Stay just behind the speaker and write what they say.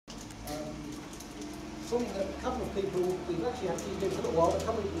something that a couple of people, we've actually had to do for a little while, but a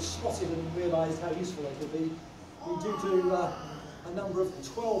couple of people spotted and realised how useful they could be. We do a number of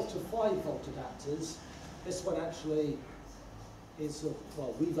 12 to 5 volt adapters. This one actually is,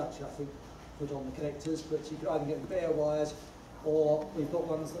 well, we've actually, I think, put on the connectors, but you could either get bare wires, or we've got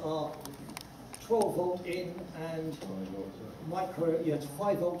ones that are 12 volt in and micro,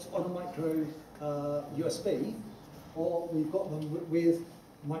 5 volts on a micro USB, or we've got them with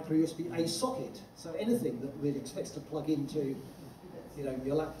micro USB A socket. So anything that we'd expect to plug into,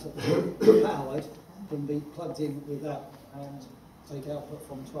 your laptop powered can be plugged in with that and take output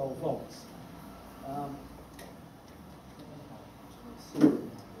from 12 volts.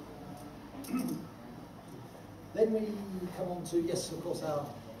 Then we come on to, yes, of course, our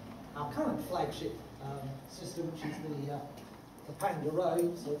current flagship system, which is the Panda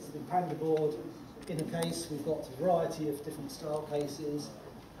Row. So it's the Panda board in a case. We've got a variety of different style cases,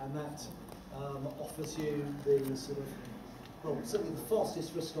 and that offers you the sort of, well, certainly the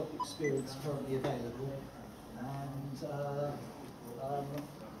fastest RISC experience currently available, and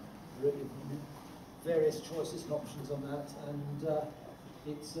really various choices and options on that. And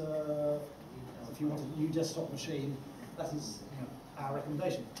it's if you want a new desktop machine, that is our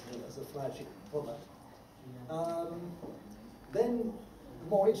recommendation as a flagship product. Then the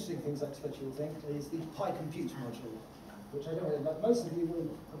more interesting things I expect you will think is the Pi Compute module, which I don't know, but most of you will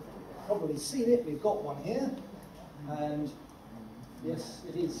have probably seen it. We've got one here, and yes,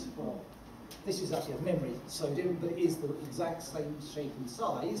 it is, well, this is actually a memory sewed in, but it is the exact same shape and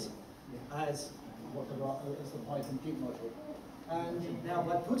size as the Pi Compute module. And now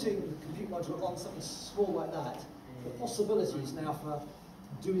by putting the compute module on something small like that, the possibilities now for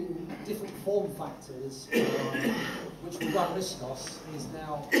doing different form factors which will run RISC-OS is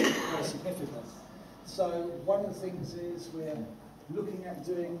now very significant. So one of the things is we're looking at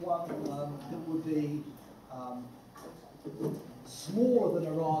doing one that would be smaller than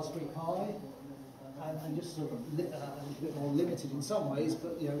a Raspberry Pi, and just sort of a little bit more limited in some ways,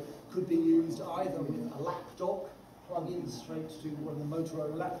 but could be used either with a lap dock, plug in straight to one of the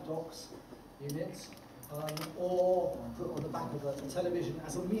Motorola lap docks units, or put on the back of a television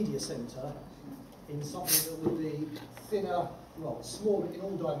as a media center in something that would be thinner, well, smaller in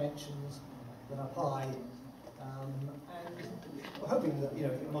all dimensions than a Pi, and we're hoping that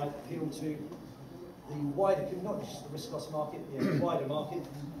it might appeal to the wider, not just the RISC-OS market, the wider market,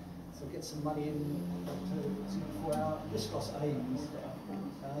 so get some money in for our RISC-OS aims.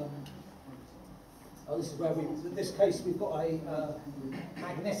 This is where in this case we've got a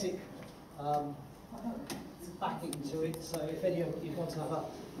magnetic backing to it, so if any of you want to have a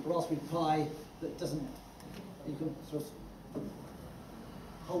Raspberry Pi that doesn't, you can sort of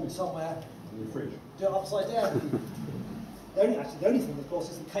hold somewhere, in the fridge, do it upside down. The only thing, of course,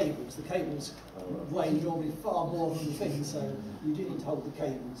 is the cables. The cables weigh normally far more than the thing, so you do need to hold the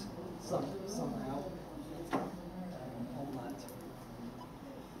cables somehow on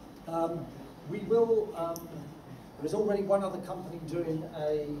that. We will, there is already one other company doing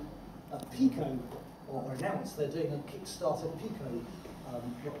a Pico, or announced they're doing a Kickstarter Pico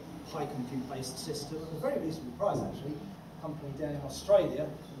high compute based system at a very reasonable price actually, a company down in Australia,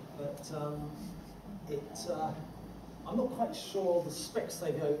 but I'm not quite sure the specs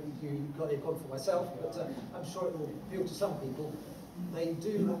they've gone for myself, but I'm sure it will appeal to some people. They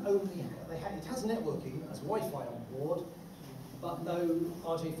do only, it has networking, has Wi-Fi on board, but no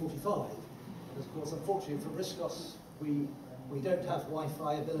RJ45. Of course, unfortunately for RISC-OS, we don't have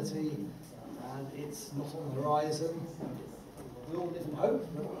Wi-Fi ability, and it's not on the horizon. We all live in hope,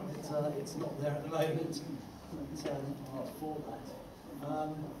 but it's not there at the moment for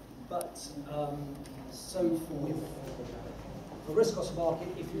that. So for RISC-OS market,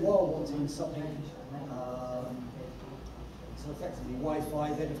 if you are wanting something so effectively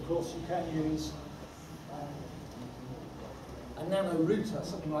Wi-Fi, then of course you can use a nano router,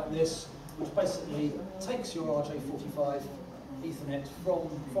 something like this, which basically takes your RJ45 Ethernet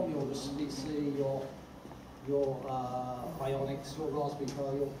from your PC, your Ionics, your Raspberry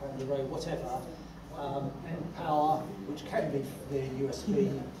Pi, your Panda Row, whatever, power, which can be via USB,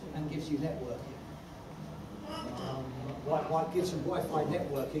 and gives you networking. Like gives you Wi-Fi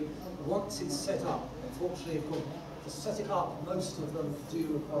networking once it's set up. Unfortunately, of course, to set it up, most of them do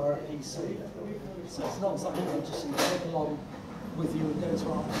require a PC. So it's not something that just take along with you and go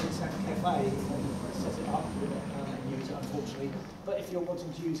to our internet cafe and set it up and use it, unfortunately. But if you're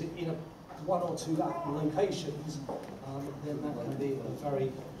wanting to use it in one or two locations, then that can be a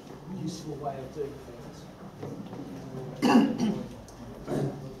very useful way of doing things.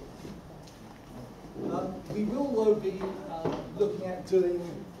 We will, though, be looking at doing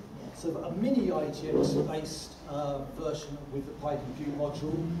sort of a mini ITX-based version with the Pi Compute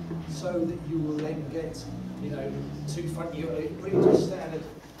module, so that you will then get, you know, two front pretty much standard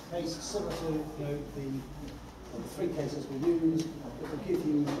case similar to, you know, the three cases we use. It will give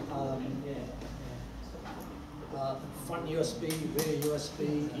you front USB, rear USB,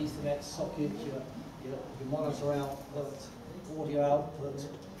 Ethernet socket, your monitor output, audio output,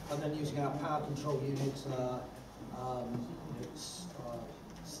 and then using our power control unit,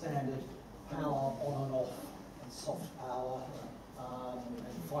 standard power on and off, and soft power,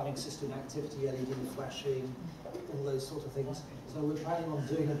 and filing system activity, LED flashing, all those sort of things. So we're planning on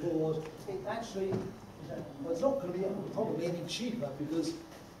doing a board. It actually, well, it's not going to be probably any cheaper, because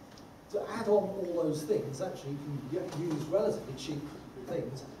to add on all those things, actually you can use relatively cheap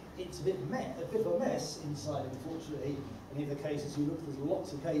things. It's a bit of a mess inside, unfortunately. In either cases, you look, there's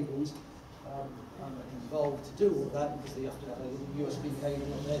lots of cables involved to do all of that, because you have to have a USB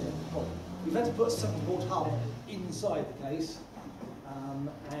cable on there. Well, we've had to put a 7-port hub inside the case, and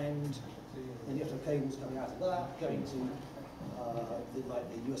then you have to have cables coming out of that, going to the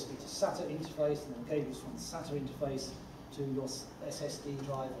USB to SATA interface, and then cables from the SATA interface to your SSD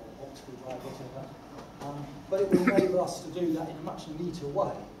drive or optical drive, whatever. But it will enable us to do that in a much neater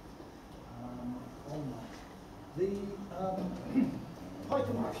way on that. The Pi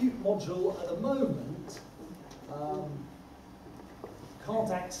Compute module at the moment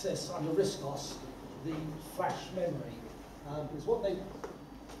can't access under RISC the flash memory, because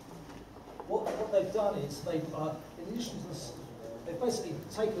what they've done is they've, in addition to this, they've basically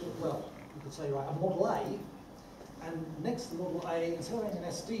taken, well, you could say, right, a Model A, and next to the Model A, instead of having an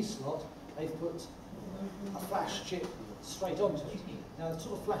SD slot, they've put a flash chip straight onto it. Now, the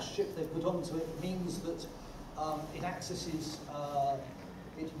sort of flash chip they've put onto it means that it accesses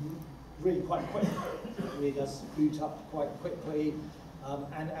it really quite quickly. It really does boot up quite quickly,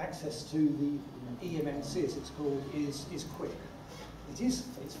 and access to the eMMC, as it's called, is quick. It's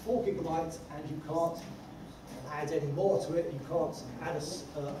 4 gigabytes, and you can't add any more to it. You can't add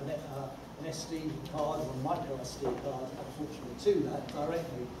an SD card or a micro SD card, unfortunately, to that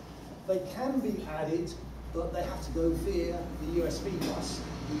directly. They can be added, but they have to go via the USB bus,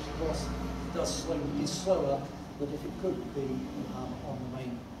 which of course is slower than if it could be on the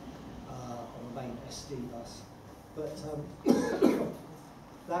main SD bus. But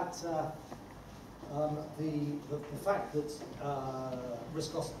the fact that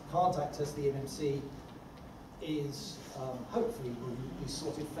RISC can't access the eMMC is hopefully will be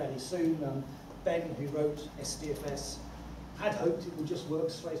sorted fairly soon. Ben, who wrote SDFS, had hoped it would just work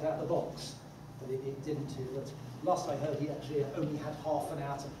straight out of the box, but it didn't. But last I heard, he actually only had half an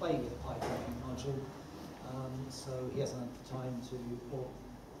hour to play with the Pi Compute module, so he hasn't had the time to,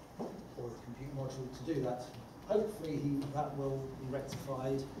 or the compute module to do that. Hopefully that will be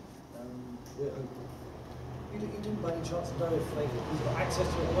rectified. We're hoping. You didn't by any chance know if he's got access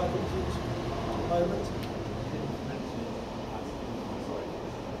to a web compute at the moment?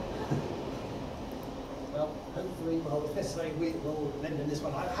 Well, hopefully, if necessary, we will lend in this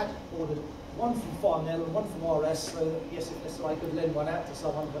one. I had ordered one from Farnell and one from RS, so yes, if necessary, I could lend one out to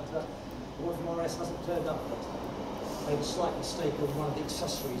someone, but the one from RS hasn't turned up. But I made a slight mistake on one of the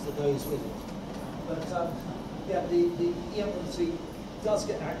accessories that goes with it. But yeah, the eMMC does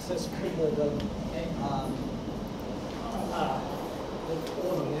get access quicker than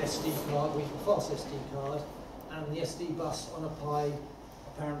ordering an SD card with a fast SD card, and the SD bus on a Pi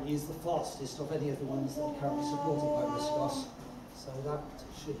apparently is the fastest of any of the ones that are currently supported by RISC, so that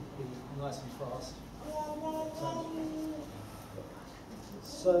should be nice and fast.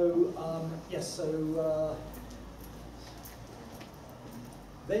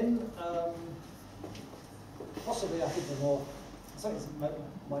 Then possibly I think something that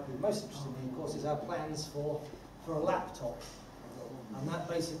might be most interesting, of course, is our plans for a laptop. And that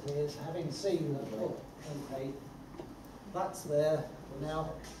basically is having seen that, oh, okay, that's there.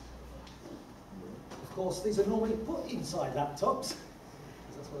 Now, of course, these are normally put inside laptops.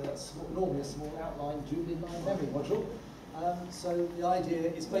 That's why that's normally a small outline, dual-in-line memory module. So the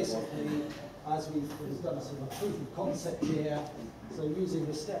idea is basically, as we've done a sort of proof of concept here, so using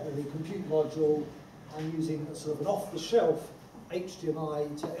the step-ready compute module and using a sort of an off-the-shelf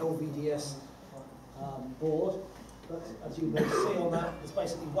HDMI to LVDS board. But as you may see on that, there's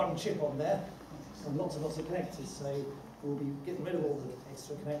basically one chip on there and lots and lots of connectors. So we'll be getting rid of all the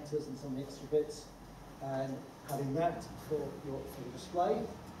extra connectors and some extra bits and having that for your display.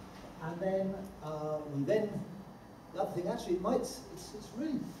 And then the other thing, actually, it's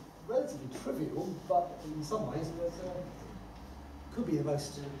really relatively trivial, but in some ways it could be the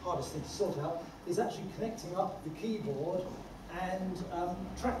most hardest thing to sort out, is actually connecting up the keyboard and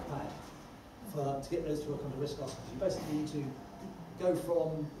trackpad. to get those to work under RISC. You basically need to go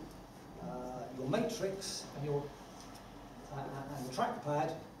from your matrix and your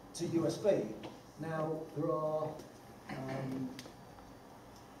trackpad to USB. Now there are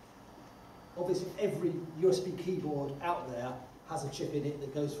obviously every USB keyboard out there has a chip in it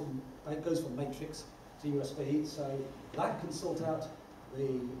that goes from matrix to USB, so that can sort out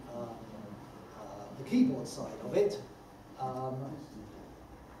the keyboard side of it.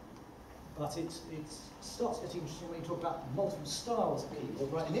 But it starts getting interesting when you talk about multiple styles of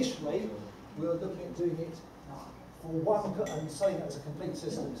keyboard. Right, initially we were looking at doing it for one and saying that as a complete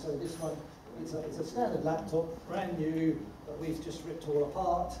system. So this one, it's a standard laptop, brand new, that we've just ripped all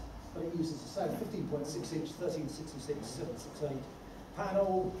apart. But it uses the same 15.6 inch, 1366, 768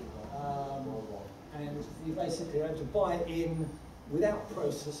 panel, and you basically have to buy it in without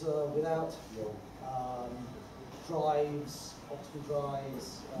processor, without drives, optical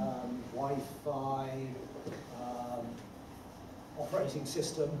drives, Wi-Fi, operating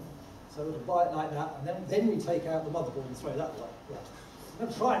system. So we'll buy it like that, and then we take out the motherboard and throw that away. Right. I'm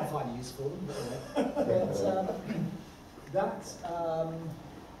going to try and find a use for them. But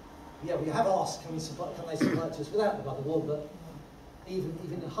yeah, we have asked, can they supply it to us without the motherboard, but even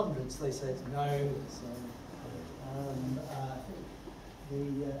in the hundreds they said no.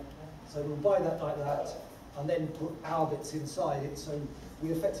 So we'll buy that like that, and then put our bits inside it. So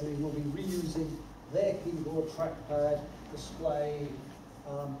we effectively will be reusing their keyboard, trackpad, display,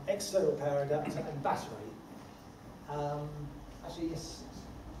 external power adapter, and battery. Actually, yes,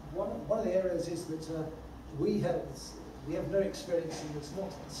 one of the areas is that we have no experience in. It's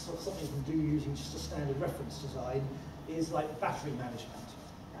not something you can do using just a standard reference design. Is like battery management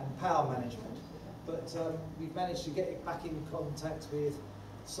and power management. But we've managed to get back in contact with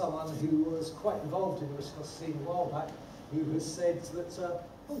someone who was quite involved in the RISC scene a while back, who has said that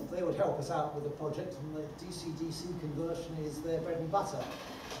they would help us out with the project, and the DC-DC conversion is their bread and butter.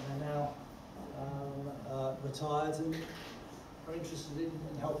 And they're now retired and are interested in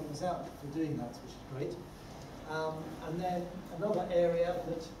helping us out for doing that, which is great. And then another area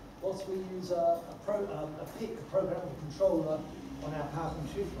that, whilst we use a PIC, a programmable controller, on our power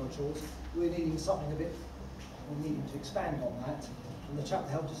compute modules, we're needing to expand on that. And the chap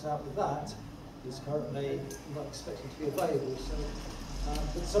that helped us out with that is currently not expected to be available. So,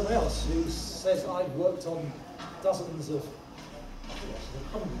 but someone else who says, I've worked on dozens of,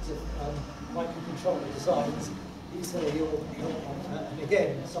 hundreds of microcontroller designs, he said and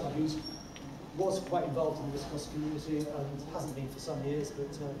again, someone who's was quite involved in the RISC community and hasn't been for some years,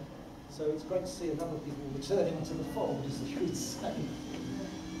 but so it's great to see a number of people returning to the fold, as they would say,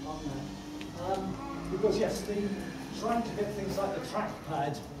 on that. Because yes, trying to get things like the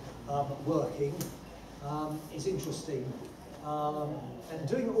trackpad working is interesting, and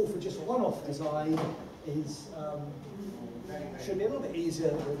doing it all for just one-off design is should be a little bit easier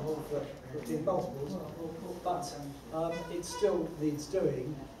than all for doing multiples, but it still needs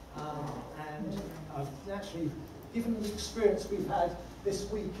doing. And actually, given the experience we've had this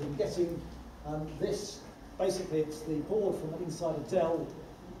week in getting this, basically it's the board from inside a Dell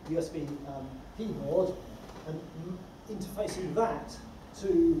USB keyboard, and interfacing that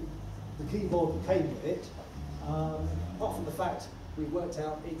to the keyboard that came with it, apart from the fact we've worked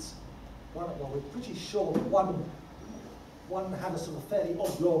out it's well, we're pretty sure that one had a sort of fairly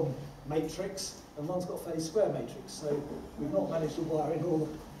oblong matrix and one's got a fairly square matrix, so we've not managed to wire in all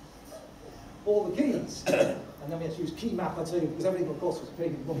the keys. And then we had to use key mapper too, because everything of course was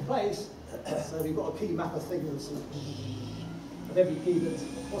appearing in one place, so we've got a key mapper thing that's of every key that's,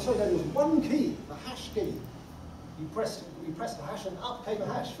 well, sorry, no, there was one key, the hash key. We pressed the hash and up came a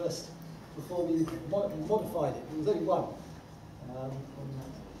hash first before we modified it. It was only one.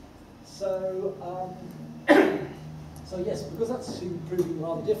 So yes, because that's proving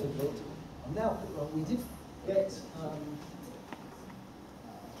rather difficult, and now we did get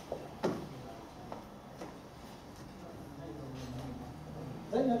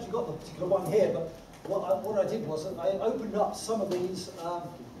I haven't actually got the particular one here, but what I did was I opened up some of these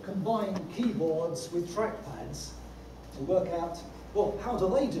combined keyboards with trackpads to work out, well, how do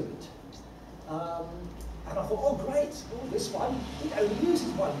they do it? And I thought, oh great, this one, it only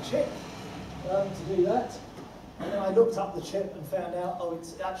uses one chip to do that. And then I looked up the chip and found out, oh,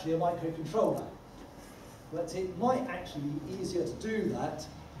 it's actually a microcontroller. But it might actually be easier to do that,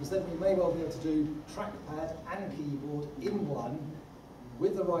 because then we may well be able to do trackpad and keyboard in one,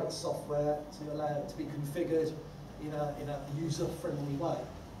 with the right software to allow it to be configured in a user-friendly way.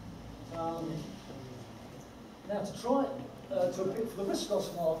 Now to try for the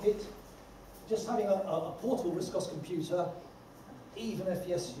RISC market, just having a portable RISC computer even if,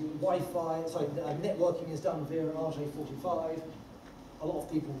 yes, your Wi-Fi, sorry, networking is done via an RJ45, a lot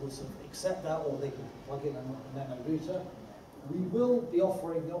of people would sort of accept that, or they can plug in a nano router. We will be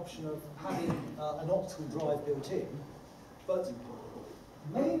offering the option of having an optical drive built in, but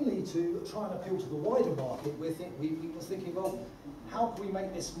mainly to try and appeal to the wider market, we were thinking, well, how can we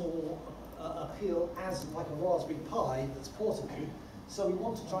make this more appeal as like a Raspberry Pi that's portable? So we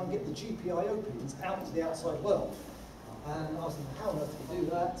want to try and get the GPIO pins out to the outside world. And I was thinking, how on earth do we do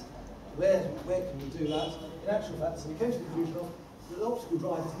that? Where can we do that? In actual fact, so we came to the conclusion of the optical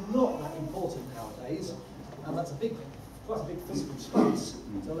drive is not that important nowadays, and that's quite a big physical space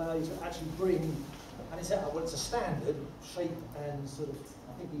to allow you to actually bring, and it's a standard shape and sort of,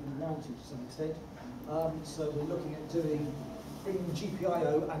 I think even mounted to some extent. So we're looking at bringing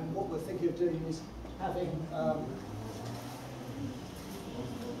GPIO, and what we're thinking of doing is having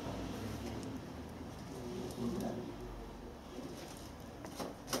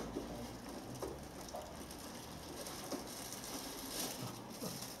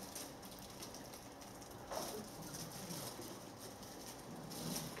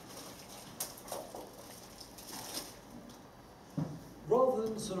rather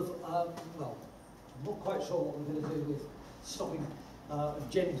than sort of, well, I'm not quite sure what we're going to do with stopping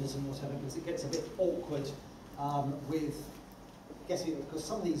genders and whatever, because it gets a bit awkward with getting, because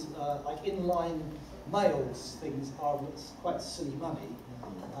some of these like inline males things are quite silly money,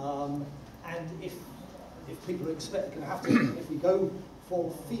 and if people are going to have to, if we go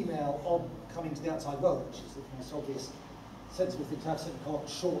for female on coming to the outside world, which is the most obvious sensible thing to have, so you can't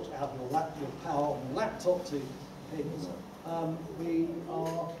short out your power on your laptop to pins. We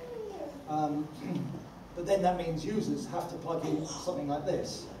are, but then that means users have to plug in something like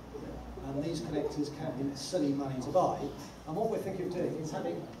this, and these connectors can be silly money to buy. And what we're thinking of doing is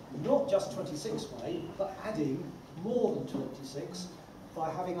having not just 26-way, but adding more than 26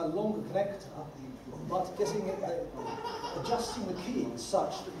 by having a longer connector, but getting it, adjusting the keying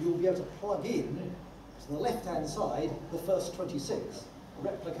such that you'll be able to plug in to the left-hand side the first 26,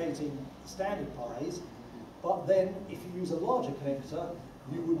 replicating standard Pis. But then, if you use a larger connector,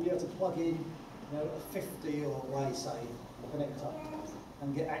 you would be able to plug in, a 50 or way, say, connector,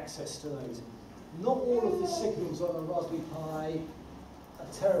 and get access to those. Not all of the signals on a Raspberry Pi are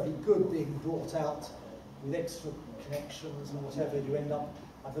terribly good being brought out with extra connections and whatever. You end up,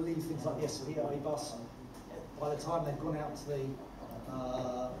 I believe, things like the SPI bus. By the time they've gone out to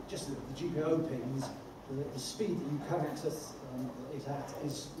just the GPIO pins, the speed that you can access it at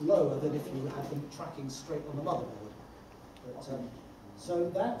is lower than if you had them tracking straight on the motherboard. But, so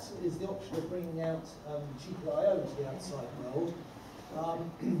that is the option of bringing out GPIO to the outside world.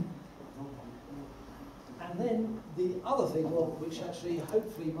 And then the other thing, which actually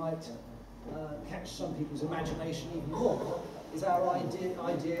hopefully might catch some people's imagination even more, is our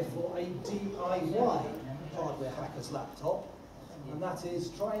idea for a DIY hardware hacker's laptop. And that is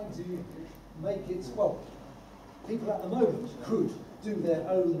trying to make it, well, people at the moment could do their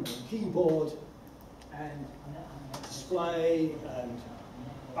own keyboard and display and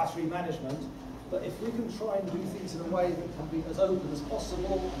battery management, but if we can try and do things in a way that can be as open as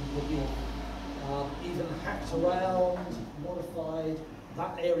possible and can be even hacked around, modified,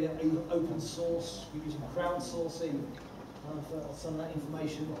 that area open source, we're using crowdsourcing for some of that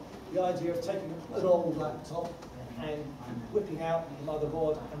information. The idea of taking an old laptop and whipping out the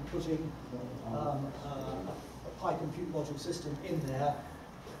motherboard and putting a Pi compute module system in there.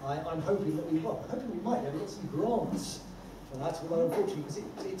 I'm hoping that we might be able to get some grants for that, although unfortunately, because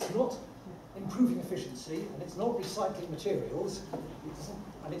it's not improving efficiency, and it's not recycling materials,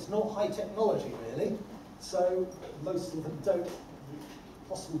 and it's not high technology really, so most of them don't.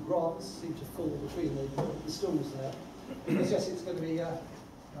 Possible grants seem to fall between the stools there, because yes, it's going to be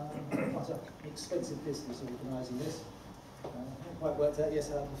quite an expensive business organising this. I haven't quite worked out yes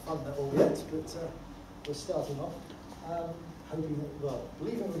how to fund that all yet, but we're starting off, hoping that, well,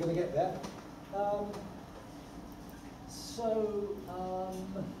 believing we're going to get there.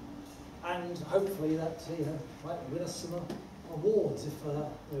 And hopefully that might win us some awards if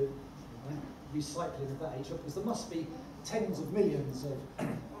recycling of that nature, because there must be tens of millions of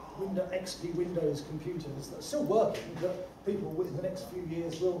XP Windows computers that are still working, but people within the next few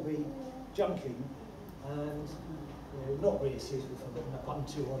years will be junking and not really suitable for putting a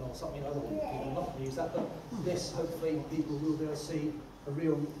Ubuntu on or something. Other people not going to use that, but this hopefully people will be able to see a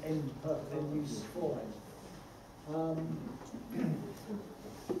real perfect end use for it.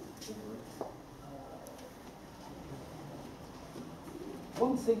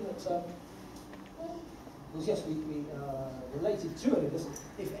 One thing that was yes, we related to it is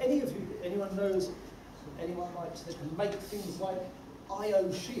if anyone knows anyone that can make things like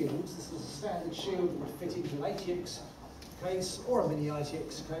I/O shields. This is a standard shield that would fit into an ATX case or a mini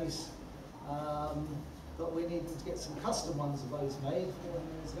ATX case. But we need to get some custom ones of those made.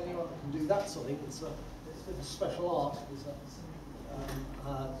 If anyone that can do that sort of thing, it's a bit of special art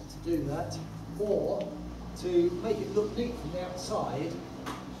to do that. Or to make it look neat from the outside,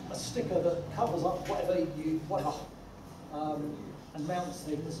 a sticker that covers up whatever you want and mounts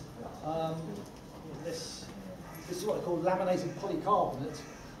things. This is what I call laminated polycarbonate.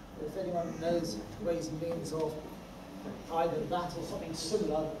 If anyone knows ways and means of either that or something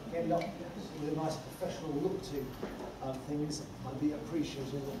similar, end up with a nice professional look to things, I'd be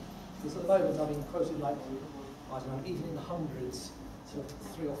appreciative. Because at the moment I'm being quoted like, I don't know, even in the hundreds, to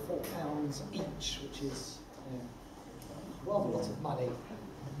 £3 or £4 each, which is rather a lot of money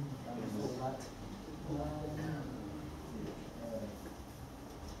for that.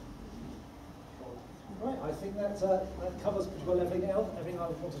 Right, I think that covers pretty well everything else, everything I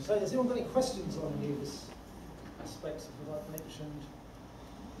want to say. Has anyone got any questions on any of this aspects of what I've mentioned?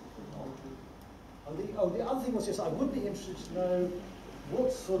 The other thing was just I would be interested to know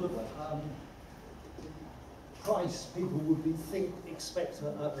what sort of price people would expect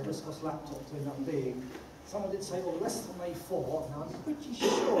a RISC laptop to end up being. Someone did say, well, less than A4. Now, I'm pretty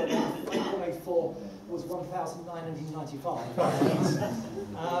sure that A4 was £1,995.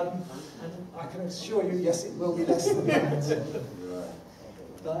 And I can assure you, yes, it will be less than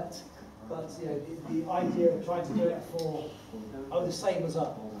that. But you know, the idea of trying to do it for the same as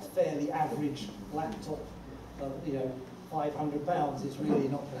a fairly average laptop of £500 is really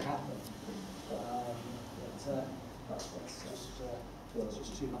not going to happen. That's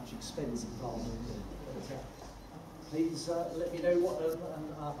just too much expense involved. Please let me know what.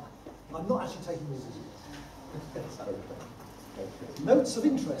 I'm not actually taking orders. Notes of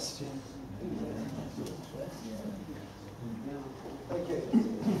interest. Thank you.